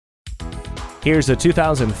Here's a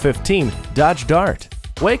 2015 Dodge Dart.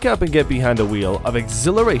 Wake up and get behind the wheel of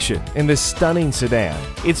exhilaration in this stunning sedan.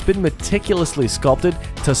 It's been meticulously sculpted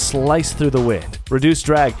to slice through the wind, reduce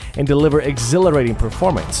drag, and deliver exhilarating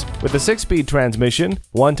performance. With a 6-speed transmission,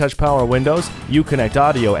 1 touch power windows, Uconnect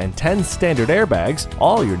audio, and 10 standard airbags,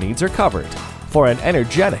 all your needs are covered. For an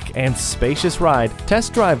energetic and spacious ride,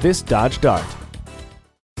 test drive this Dodge Dart.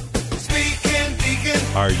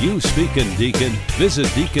 Are you speaking Deacon?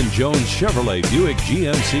 Visit Deacon Jones Chevrolet Buick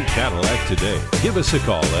GMC Cadillac today. Give us a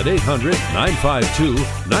call at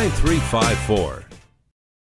 800-952-9354.